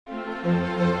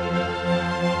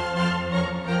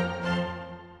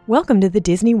Welcome to the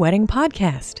Disney Wedding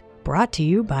Podcast, brought to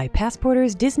you by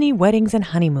Passporter's Disney Weddings and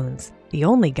Honeymoons, the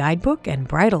only guidebook and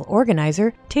bridal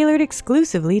organizer tailored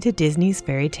exclusively to Disney's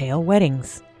fairy tale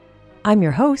weddings. I'm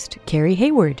your host, Carrie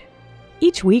Hayward.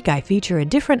 Each week I feature a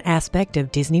different aspect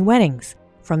of Disney weddings,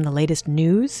 from the latest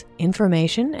news,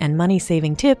 information, and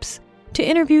money-saving tips, to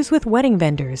interviews with wedding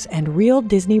vendors and real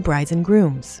Disney brides and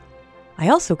grooms. I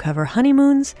also cover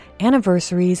honeymoons,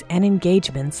 anniversaries, and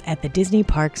engagements at the Disney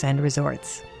parks and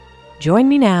resorts. Join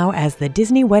me now as the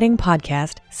Disney Wedding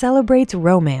Podcast celebrates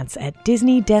romance at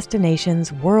Disney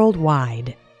destinations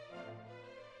worldwide.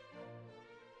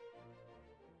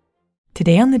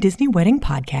 Today on the Disney Wedding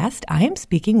Podcast, I am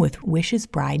speaking with Wish's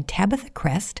bride Tabitha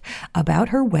Crest about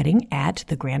her wedding at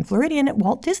the Grand Floridian at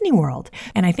Walt Disney World.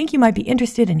 And I think you might be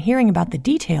interested in hearing about the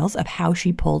details of how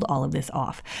she pulled all of this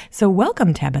off. So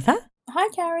welcome, Tabitha. Hi,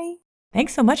 Carrie.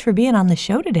 Thanks so much for being on the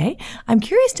show today. I'm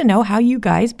curious to know how you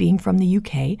guys, being from the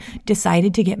UK,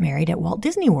 decided to get married at Walt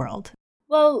Disney World.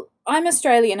 Well, I'm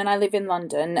Australian and I live in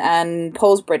London, and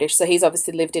Paul's British, so he's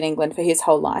obviously lived in England for his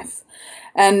whole life.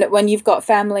 And when you've got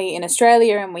family in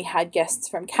Australia, and we had guests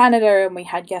from Canada and we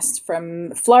had guests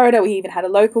from Florida, we even had a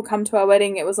local come to our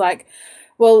wedding, it was like,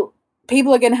 well,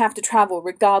 people are going to have to travel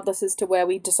regardless as to where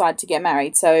we decide to get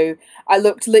married. So I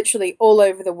looked literally all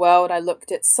over the world. I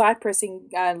looked at Cyprus,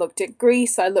 I looked at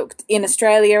Greece, I looked in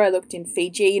Australia, I looked in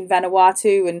Fiji and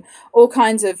Vanuatu and all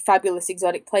kinds of fabulous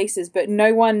exotic places, but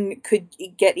no one could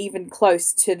get even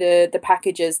close to the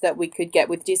packages that we could get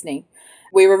with Disney.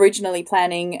 We were originally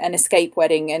planning an escape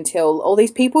wedding until all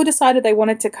these people decided they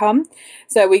wanted to come.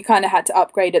 So we kind of had to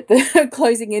upgrade at the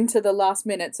closing into the last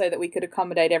minute so that we could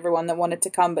accommodate everyone that wanted to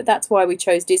come. But that's why we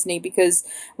chose Disney, because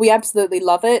we absolutely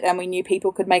love it and we knew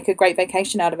people could make a great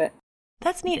vacation out of it.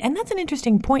 That's neat. And that's an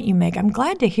interesting point you make. I'm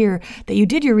glad to hear that you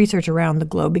did your research around the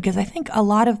globe, because I think a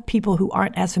lot of people who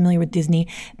aren't as familiar with Disney,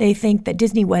 they think that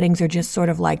Disney weddings are just sort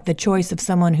of like the choice of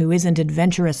someone who isn't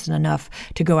adventurous enough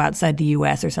to go outside the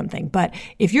U.S. or something. But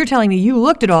if you're telling me you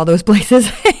looked at all those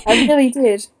places. I really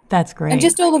did. That's great. And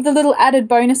just all of the little added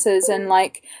bonuses, and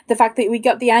like the fact that we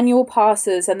got the annual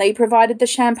passes and they provided the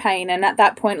champagne. And at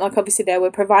that point, like obviously they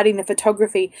were providing the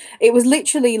photography. It was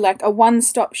literally like a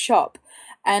one-stop shop.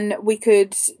 And we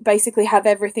could basically have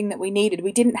everything that we needed.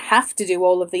 We didn't have to do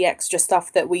all of the extra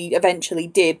stuff that we eventually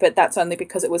did, but that's only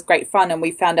because it was great fun and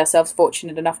we found ourselves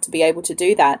fortunate enough to be able to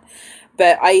do that.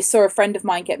 But I saw a friend of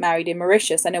mine get married in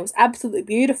Mauritius and it was absolutely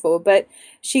beautiful, but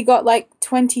she got like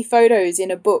 20 photos in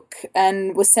a book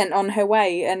and was sent on her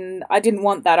way. And I didn't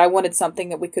want that. I wanted something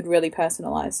that we could really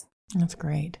personalize. That's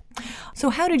great.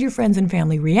 So how did your friends and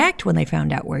family react when they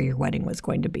found out where your wedding was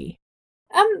going to be?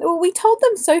 Well, we told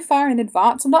them so far in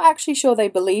advance. I'm not actually sure they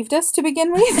believed us to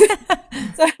begin with.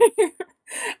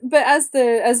 But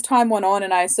as time went on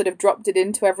and I sort of dropped it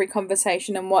into every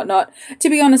conversation and whatnot, to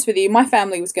be honest with you, my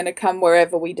family was going to come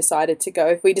wherever we decided to go.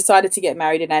 If we decided to get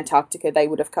married in Antarctica, they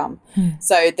would have come.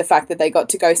 So the fact that they got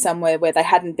to go somewhere where they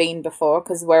hadn't been before,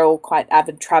 because we're all quite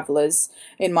avid travelers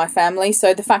in my family,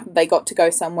 so the fact that they got to go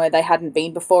somewhere they hadn't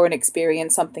been before and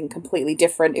experience something completely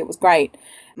different, it was great.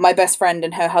 My best friend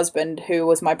and her husband, who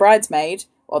was my bridesmaid,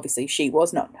 obviously she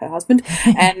was not her husband,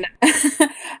 and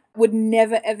would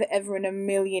never, ever, ever in a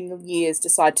million years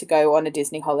decide to go on a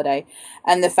Disney holiday.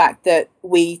 And the fact that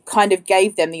we kind of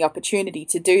gave them the opportunity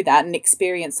to do that and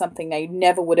experience something they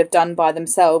never would have done by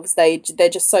themselves, they're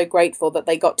just so grateful that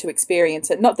they got to experience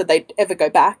it. Not that they'd ever go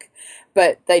back,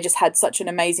 but they just had such an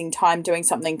amazing time doing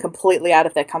something completely out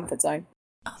of their comfort zone.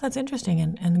 Oh, that's interesting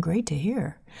and great to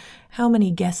hear. How many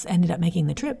guests ended up making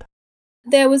the trip?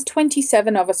 There was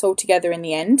 27 of us all together in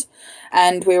the end,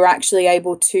 and we were actually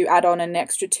able to add on an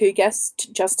extra 2 guests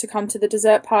just to come to the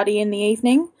dessert party in the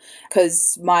evening,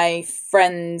 because my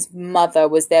friend's mother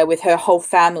was there with her whole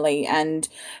family, and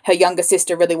her younger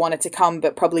sister really wanted to come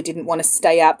but probably didn't want to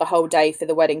stay out the whole day for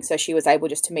the wedding, so she was able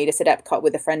just to meet us at Epcot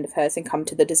with a friend of hers and come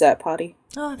to the dessert party.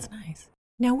 Oh, that's nice.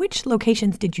 Now, which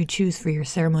locations did you choose for your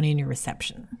ceremony and your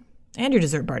reception? And your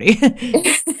dessert party.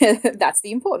 That's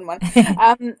the important one.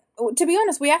 To be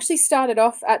honest, we actually started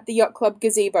off at the Yacht Club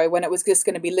gazebo when it was just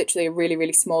going to be literally a really,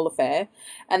 really small affair.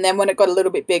 And then when it got a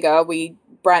little bit bigger, we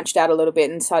branched out a little bit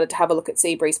and decided to have a look at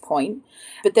Seabreeze Point.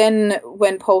 But then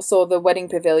when Paul saw the wedding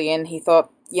pavilion, he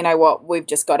thought, you know what, we've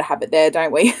just got to have it there,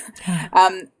 don't we?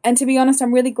 And to be honest,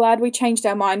 I'm really glad we changed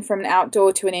our mind from an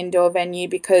outdoor to an indoor venue,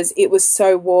 because it was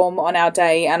so warm on our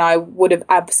day and I would have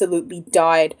absolutely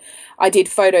died. I did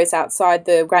photos outside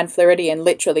the Grand Floridian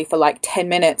literally for like 10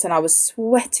 minutes and I was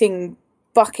sweating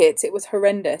buckets. It was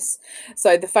horrendous.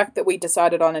 So the fact that we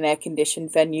decided on an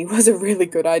air-conditioned venue was a really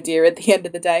good idea at the end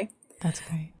of the day. That's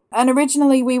great. And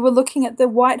originally we were looking at the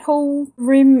Whitehall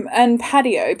room and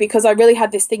patio because I really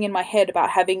had this thing in my head about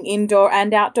having indoor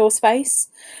and outdoor space,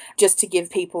 just to give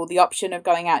people the option of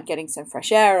going out and getting some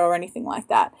fresh air or anything like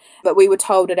that. But we were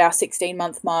told at our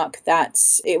 16-month mark that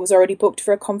it was already booked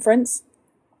for a conference.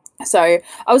 So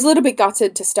I was a little bit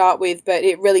gutted to start with, but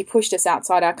it really pushed us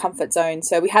outside our comfort zone.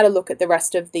 So we had a look at the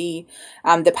rest of the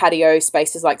patio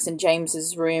spaces like St.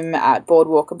 James's room at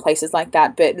Boardwalk and places like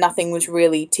that, but nothing was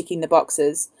really ticking the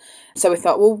boxes. So we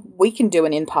thought, well, we can do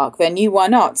an in-park venue, why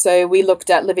not? So we looked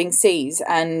at Living Seas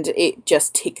and it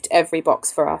just ticked every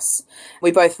box for us. We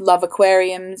both love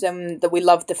aquariums and we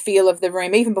loved the feel of the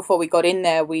room. Even before we got in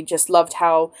there, we just loved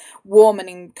how warm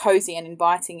and cozy and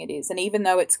inviting it is. And even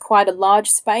though it's quite a large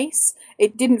space,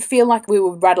 it didn't feel like we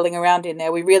were rattling around in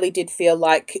there. We really did feel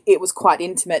like it was quite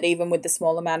intimate, even with the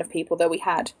small amount of people that we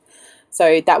had.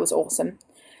 So that was awesome.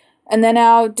 And then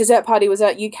our dessert party was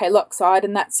at UK Lochside,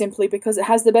 and that's simply because it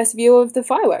has the best view of the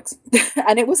fireworks.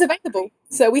 And it was available.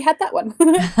 So we had that one.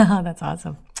 That's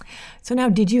awesome. So now,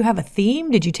 did you have a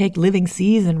theme? Did you take Living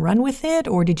Seas and run with it?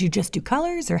 Or did you just do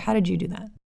colors? Or how did you do that?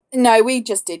 No, we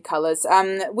just did colours.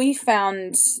 We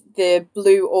found the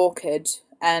blue orchid,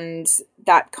 and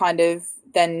that kind of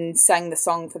then sang the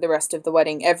song for the rest of the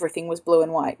wedding. Everything was blue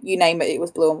and white. You name it, it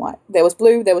was blue and white. There was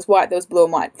blue, there was white, there was blue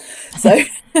and white. So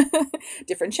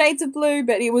different shades of blue,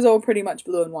 but it was all pretty much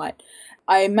blue and white.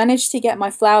 I managed to get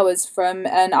my flowers from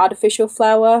an artificial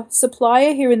flower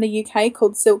supplier here in the UK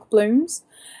called Silk Blooms.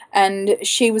 And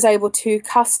she was able to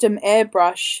custom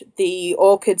airbrush the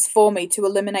orchids for me to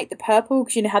eliminate the purple,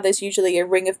 because you know how there's usually a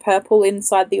ring of purple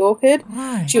inside the orchid?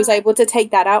 Right. She was able to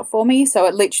take that out for me, so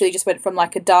it literally just went from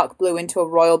like a dark blue into a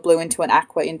royal blue into an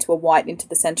aqua into a white into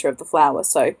the centre of the flower.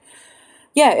 So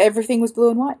yeah, everything was blue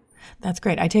and white. That's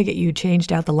great. I take it you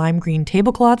changed out the lime green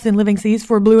tablecloths in Living Seas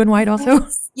for blue and white also?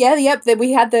 Yeah, yep.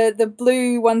 We had the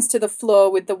blue ones to the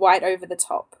floor with the white over the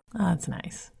top. Oh, that's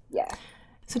nice. Yeah.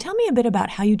 So tell me a bit about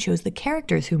how you chose the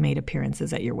characters who made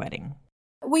appearances at your wedding.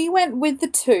 We went with the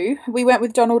two. We went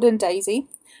with Donald and Daisy.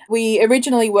 We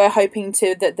originally were hoping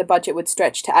that the budget would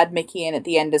stretch to add Mickey in at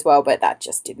the end as well, but that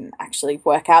just didn't actually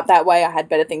work out that way. I had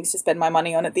better things to spend my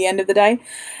money on at the end of the day.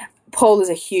 Paul is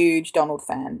a huge Donald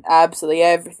fan. Absolutely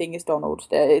everything is Donald.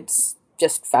 It's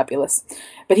just fabulous.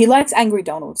 But he likes Angry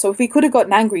Donald. So if we could have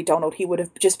gotten Angry Donald, he would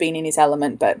have just been in his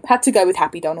element, but had to go with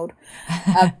Happy Donald.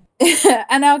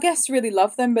 And our guests really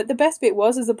loved them, but the best bit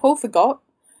was that Paul forgot.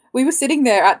 We were sitting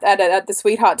there at the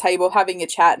sweetheart table having a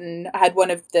chat, and I had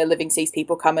one of the Living Seas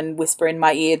people come and whisper in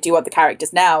my ear, "Do you want the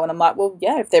characters now?" And I'm like, well,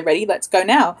 yeah, if they're ready, let's go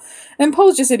now. And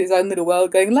Paul's just in his own little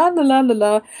world going, la, la, la, la,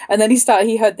 la. And then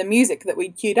he heard the music that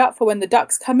we'd queued up for when the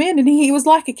ducks come in, and he was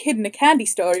like a kid in a candy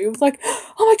store. He was like,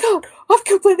 oh my God, I've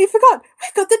completely forgot.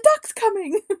 We've got the ducks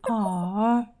coming.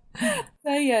 Aww.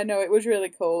 So yeah, no, it was really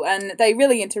cool, and they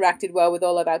really interacted well with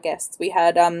all of our guests. We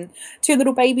had two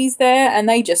little babies there, and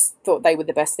they just thought they were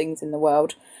the best things in the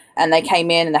world. And they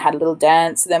came in and they had a little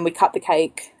dance, and then we cut the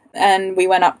cake, and we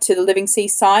went up to the Living Sea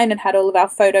sign and had all of our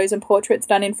photos and portraits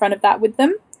done in front of that with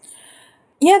them.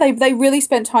 Yeah, they really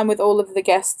spent time with all of the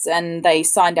guests, and they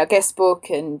signed our guest book,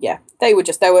 and yeah, they were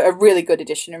a really good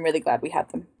addition, and really glad we had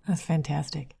them. That's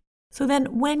fantastic. So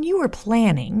then when you were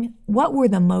planning, what were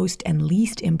the most and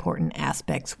least important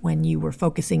aspects when you were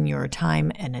focusing your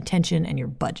time and attention and your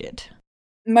budget?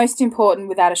 Most important,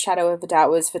 without a shadow of a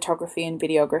doubt, was photography and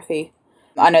videography.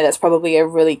 I know that's probably a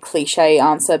really cliche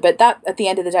answer, but that, at the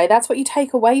end of the day, that's what you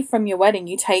take away from your wedding.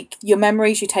 You take your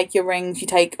memories, you take your rings, you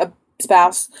take a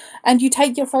spouse, and you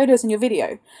take your photos and your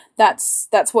video.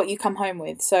 That's what you come home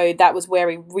with. So that was where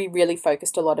we really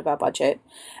focused a lot of our budget.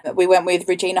 We went with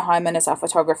Regina Hyman as our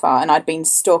photographer, and I'd been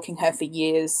stalking her for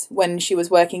years when she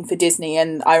was working for Disney,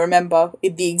 and I remember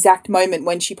the exact moment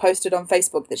when she posted on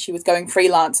Facebook that she was going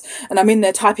freelance, and I'm in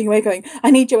there typing away going, I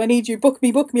need you, book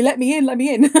me, let me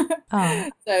in. Oh.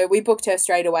 So we booked her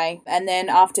straight away, and then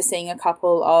after seeing a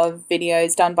couple of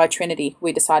videos done by Trinity,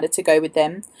 we decided to go with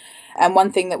them. And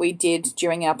one thing that we did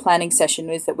during our planning session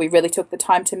was that we really took the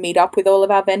time to meet up with all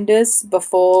of our vendors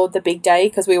before the big day,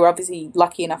 because we were obviously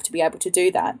lucky enough to be able to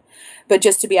do that. But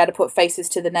just to be able to put faces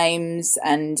to the names,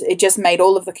 and it just made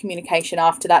all of the communication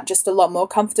after that just a lot more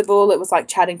comfortable. It was like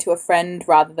chatting to a friend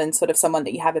rather than sort of someone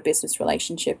that you have a business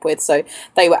relationship with. So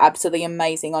they were absolutely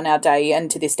amazing on our day, and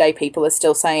to this day people are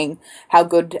still saying how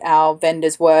good our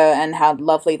vendors were and how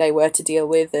lovely they were to deal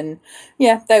with. And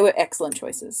yeah, they were excellent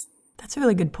choices. That's a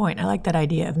really good point. I like that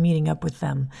idea of meeting up with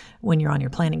them when you're on your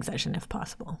planning session, if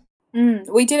possible.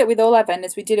 We did it with all our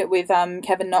vendors. We did it with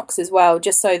Kevin Knox as well,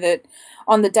 just so that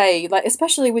on the day, like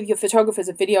especially with your photographers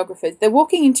and videographers, they're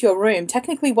walking into your room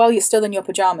technically while you're still in your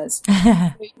pajamas.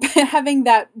 Having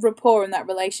that rapport and that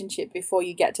relationship before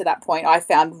you get to that point, I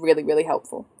found really, really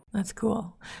helpful. That's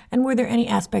cool. And were there any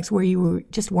aspects where you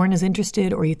just weren't as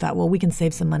interested, or you thought, well, we can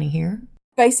save some money here?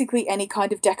 Basically any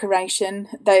kind of decoration,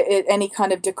 any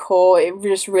kind of decor, it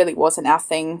just really wasn't our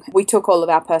thing. We took all of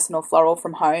our personal floral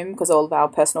from home because all of our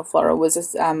personal floral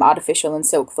was artificial and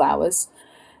silk flowers.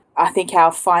 I think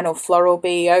our final floral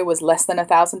BEO was less than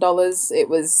 $1,000. It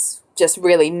was just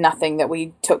really nothing that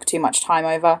we took too much time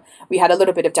over. We had a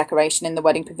little bit of decoration in the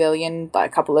wedding pavilion,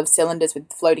 like a couple of cylinders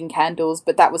with floating candles,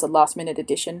 but that was a last minute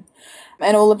addition.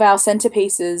 And all of our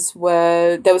centerpieces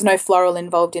there was no floral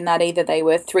involved in that either. They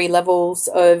were 3 levels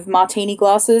of martini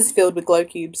glasses filled with glow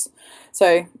cubes.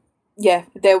 So yeah,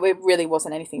 it really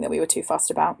wasn't anything that we were too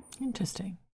fussed about.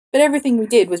 Interesting. But everything we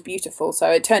did was beautiful, so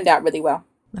it turned out really well.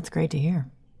 That's great to hear.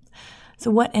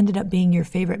 So what ended up being your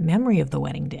favorite memory of the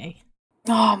wedding day?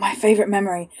 Oh, my favorite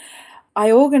memory.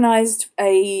 I organized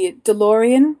a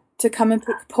DeLorean to come and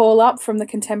pick Paul up from the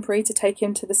Contemporary to take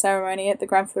him to the ceremony at the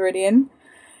Grand Floridian.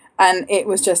 And it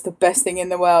was just the best thing in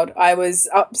the world. I was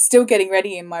up still getting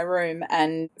ready in my room,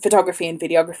 and photography and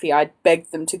videography, I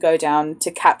begged them to go down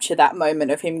to capture that moment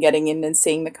of him getting in and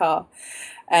seeing the car.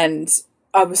 And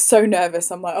I was so nervous.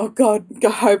 I'm like, oh God, I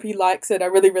hope he likes it. I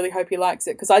really, really hope he likes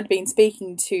it. Because I'd been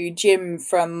speaking to Jim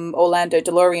from Orlando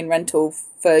DeLorean Rental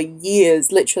for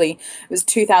years. Literally, it was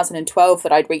 2012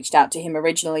 that I'd reached out to him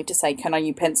originally to say, can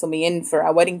you pencil me in for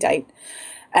our wedding date?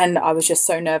 And I was just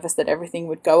so nervous that everything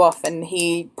would go off. And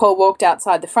Paul walked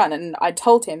outside the front, and I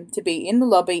told him to be in the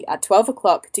lobby at 12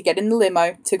 o'clock to get in the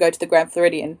limo to go to the Grand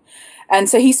Floridian. And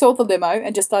so he saw the limo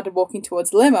and just started walking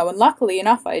towards the limo. And luckily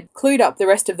enough, I'd clued up the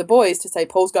rest of the boys to say,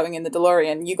 Paul's going in the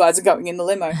DeLorean, you guys are going in the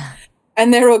limo.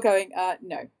 And they're all going,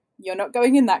 no, you're not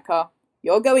going in that car.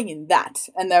 You're going in that.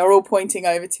 And they're all pointing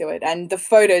over to it. And the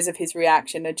photos of his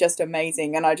reaction are just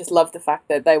amazing. And I just love the fact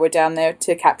that they were down there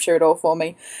to capture it all for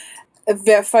me.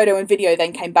 A photo and video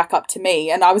then came back up to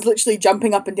me, and I was literally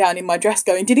jumping up and down in my dress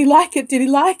going, did he like it? Did he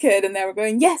like it? And they were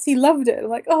going, yes, he loved it. I'm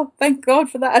like, oh, thank God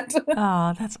for that.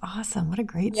 Oh, that's awesome. What a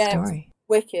great story.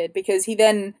 Wicked, because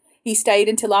he stayed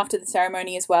until after the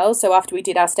ceremony as well. So after we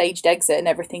did our staged exit and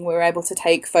everything, we were able to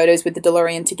take photos with the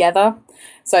DeLorean together.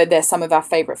 So they're some of our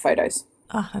favorite photos.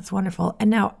 Oh, that's wonderful. And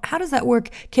now, how does that work?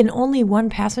 Can only one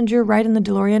passenger ride in the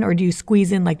DeLorean, or do you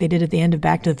squeeze in like they did at the end of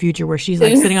Back to the Future where she's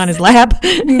like sitting on his lap?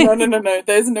 No.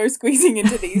 There's no squeezing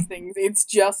into these things. It's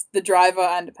just the driver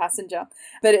and a passenger.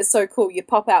 But it's so cool. You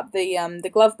pop out the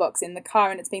glove box in the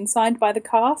car, and it's been signed by the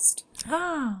cast.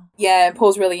 Oh. Yeah,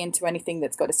 Paul's really into anything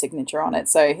that's got a signature on it.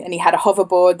 So, and he had a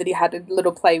hoverboard that he had a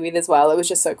little play with as well. It was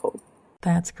just so cool.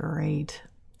 That's great.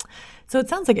 So it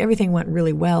sounds like everything went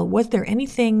really well. Was there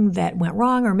anything that went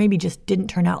wrong or maybe just didn't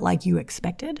turn out like you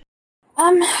expected?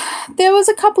 There was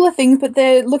a couple of things, but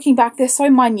looking back, they're so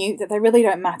minute that they really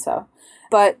don't matter.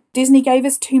 But Disney gave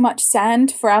us too much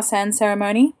sand for our sand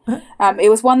ceremony. It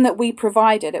was one that we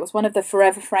provided. It was one of the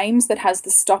Forever frames that has the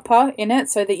stopper in it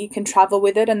so that you can travel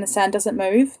with it and the sand doesn't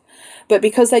move. But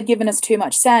because they'd given us too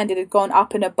much sand, it had gone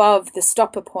up and above the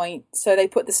stopper point. So they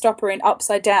put the stopper in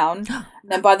upside down. And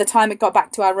then by the time it got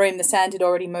back to our room, the sand had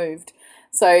already moved.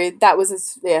 So that was,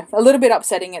 a little bit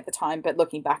upsetting at the time. But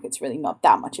looking back, it's really not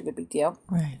that much of a big deal.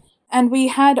 Right. And we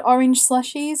had orange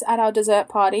slushies at our dessert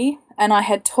party, and I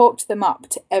had talked them up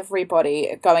to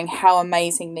everybody, going how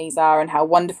amazing these are and how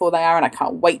wonderful they are, and I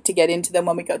can't wait to get into them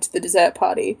when we go to the dessert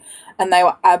party. And they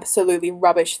were absolutely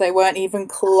rubbish. They weren't even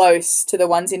close to the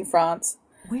ones in France.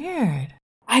 Weird.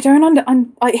 I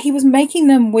don't he was making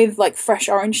them with like fresh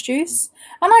orange juice,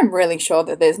 and I'm really sure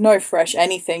that there's no fresh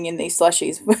anything in these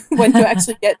slushies when you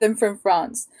actually get them from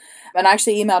France. And I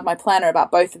actually emailed my planner about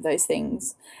both of those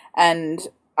things, and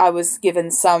I was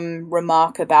given some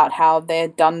remark about how they're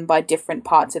done by different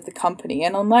parts of the company.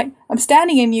 And I'm like, I'm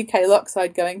standing in UK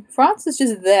Lockside going, France is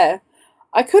just there.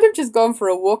 I could have just gone for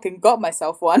a walk and got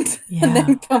myself one and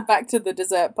then come back to the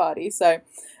dessert party. So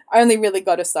I only really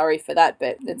got a sorry for that,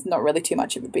 but it's not really too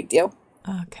much of a big deal.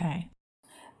 Okay.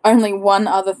 Only one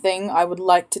other thing I would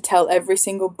like to tell every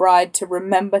single bride to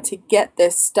remember to get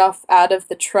this stuff out of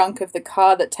the trunk of the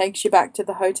car that takes you back to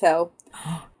the hotel.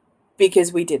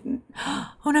 Because we didn't.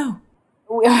 Oh, no.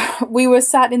 We were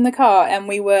sat in the car and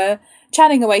we were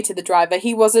chatting away to the driver.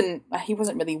 He wasn't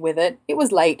really with it. It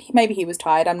was late. Maybe he was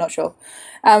tired. I'm not sure.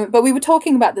 But we were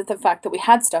talking about the fact that we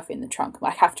had stuff in the trunk. I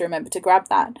have to remember to grab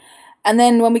that. And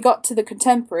then when we got to the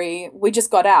Contemporary, we just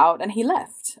got out and he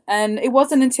left. And it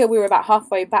wasn't until we were about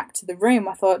halfway back to the room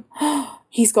I thought, oh,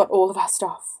 he's got all of our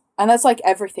stuff. And that's like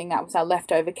everything. That was our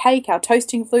leftover cake, our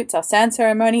toasting flutes, our sand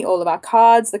ceremony, all of our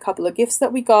cards, the couple of gifts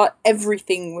that we got.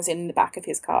 Everything was in the back of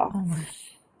his car. Oh my.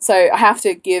 So I have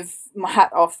to give my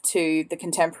hat off to the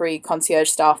contemporary concierge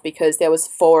staff, because there was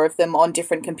 4 of them on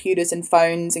different computers and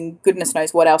phones and goodness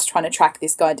knows what else trying to track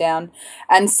this guy down.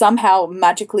 And somehow,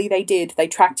 magically, they did. They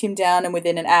tracked him down, and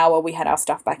within an hour, we had our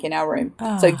stuff back in our room.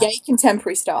 Oh. So yay,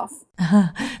 contemporary staff.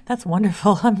 That's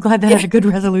wonderful. I'm glad that had a good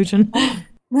resolution.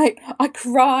 Right. I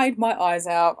cried my eyes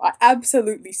out. I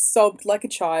absolutely sobbed like a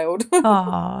child.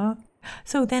 Aww.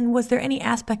 So then, was there any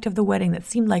aspect of the wedding that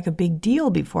seemed like a big deal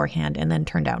beforehand and then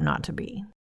turned out not to be?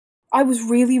 I was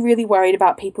really, really worried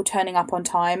about people turning up on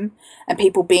time and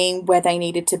people being where they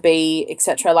needed to be,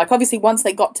 etc. Like, obviously, once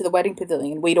they got to the wedding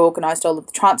pavilion, we'd organised all of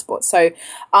the transport. So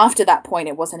after that point,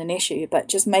 it wasn't an issue. But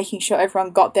just making sure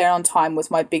everyone got there on time was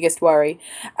my biggest worry.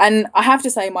 And I have to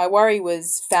say, my worry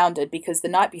was founded because the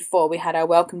night before, we had our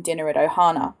welcome dinner at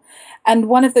Ohana. And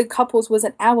one of the couples was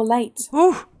an hour late.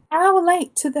 Ooh. Hour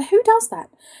late to the... Who does that?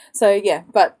 So, yeah,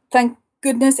 but thank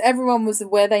goodness everyone was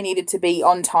where they needed to be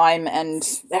on time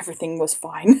and everything was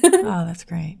fine. Oh, that's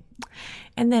great.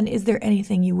 And then is there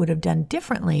anything you would have done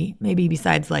differently, maybe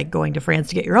besides like going to France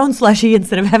to get your own slushie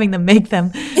instead of having them make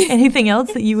them? Anything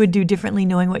else that you would do differently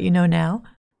knowing what you know now?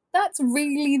 That's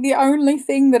really the only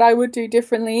thing that I would do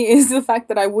differently, is the fact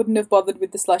that I wouldn't have bothered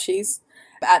with the slushies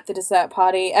at the dessert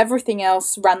party. Everything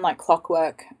else ran like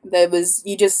clockwork.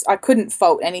 I couldn't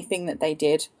fault anything that they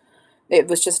did. It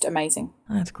was just amazing.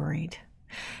 That's great.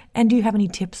 And do you have any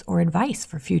tips or advice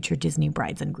for future Disney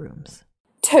brides and grooms?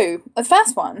 2. The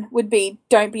first one would be,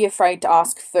 don't be afraid to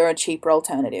ask for a cheaper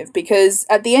alternative, because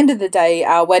at the end of the day,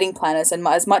 our wedding planners, and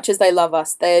as much as they love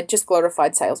us, they're just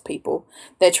glorified salespeople.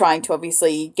 They're trying to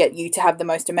obviously get you to have the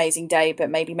most amazing day, but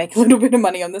maybe make a little bit of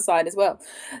money on the side as well.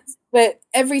 But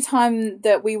every time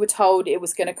that we were told it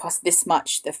was going to cost this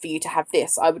much for you to have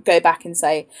this, I would go back and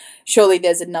say, surely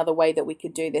there's another way that we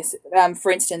could do this.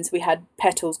 For instance, we had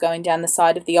petals going down the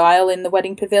side of the aisle in the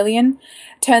wedding pavilion.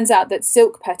 Turns out that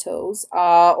silk petals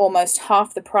are almost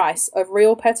half the price of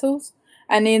real petals.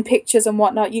 And in pictures and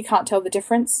whatnot, you can't tell the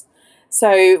difference.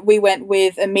 So we went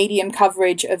with a medium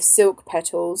coverage of silk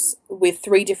petals with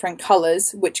 3 different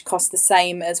colours, which cost the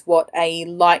same as what a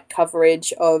light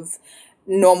coverage of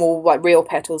normal like real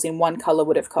petals in one color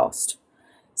would have cost.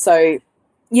 So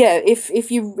yeah,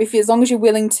 if you as long as you're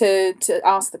willing to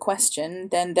ask the question,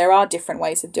 then there are different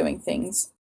ways of doing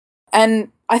things.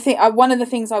 And I think one of the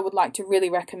things I would like to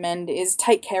really recommend is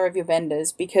take care of your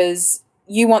vendors, because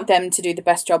you want them to do the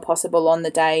best job possible on the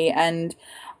day. And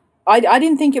I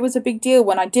didn't think it was a big deal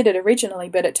when I did it originally,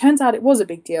 but it turns out it was a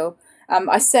big deal.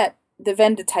 I set the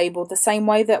vendor table the same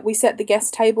way that we set the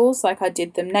guest tables. Like, I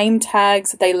did them name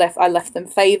tags. I left them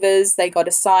favors. They got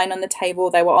a sign on the table.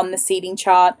 They were on the seating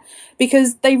chart,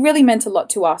 because they really meant a lot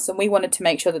to us, and we wanted to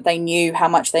make sure that they knew how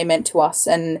much they meant to us,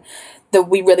 and that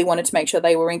we really wanted to make sure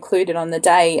they were included on the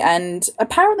day. And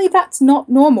apparently that's not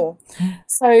normal.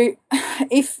 So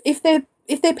if they're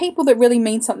people that really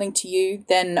mean something to you,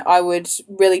 then I would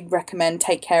really recommend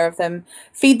take care of them.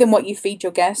 Feed them what you feed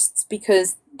your guests,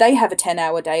 because they have a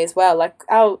 10-hour day as well. Like,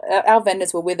 our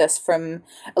vendors were with us from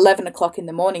 11 o'clock in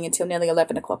the morning until nearly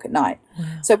 11 o'clock at night.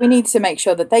 Wow. So we need to make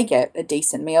sure that they get a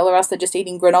decent meal, or else they're just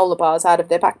eating granola bars out of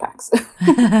their backpacks.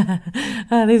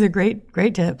 These are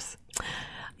great tips.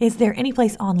 Is there any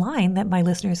place online that my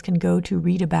listeners can go to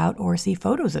read about or see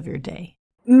photos of your day?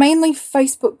 Mainly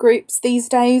Facebook groups these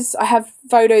days. I have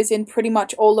photos in pretty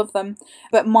much all of them,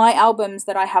 but my albums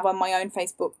that I have on my own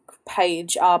Facebook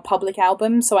page are public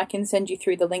albums, so I can send you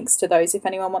through the links to those if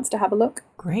anyone wants to have a look.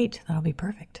 Great, that'll be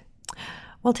perfect.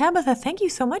 Well, Tabitha, thank you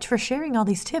so much for sharing all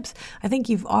these tips. I think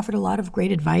you've offered a lot of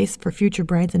great advice for future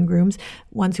brides and grooms,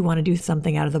 ones who want to do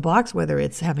something out of the box, whether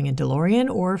it's having a DeLorean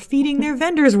or feeding their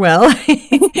vendors well.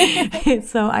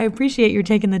 So I appreciate your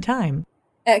taking the time.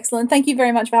 Excellent. Thank you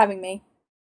very much for having me.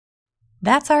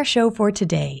 That's our show for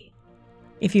today.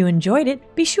 If you enjoyed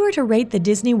it, be sure to rate the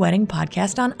Disney Wedding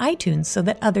Podcast on iTunes so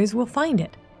that others will find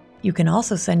it. You can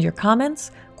also send your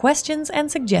comments, questions,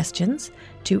 and suggestions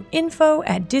to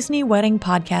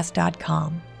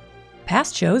info@disneyweddingpodcast.com.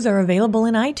 Past shows are available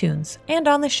in iTunes and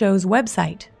on the show's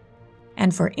website.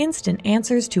 And for instant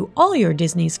answers to all your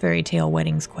Disney's Fairy Tale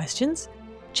Weddings questions,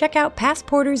 check out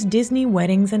Passporter's Disney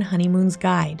Weddings and Honeymoons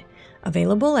Guide,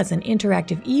 available as an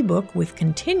interactive ebook with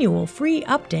continual free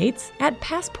updates at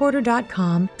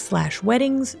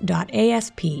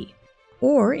passporter.com/weddings.asp,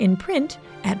 or in print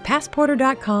at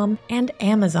passporter.com and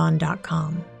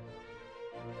amazon.com.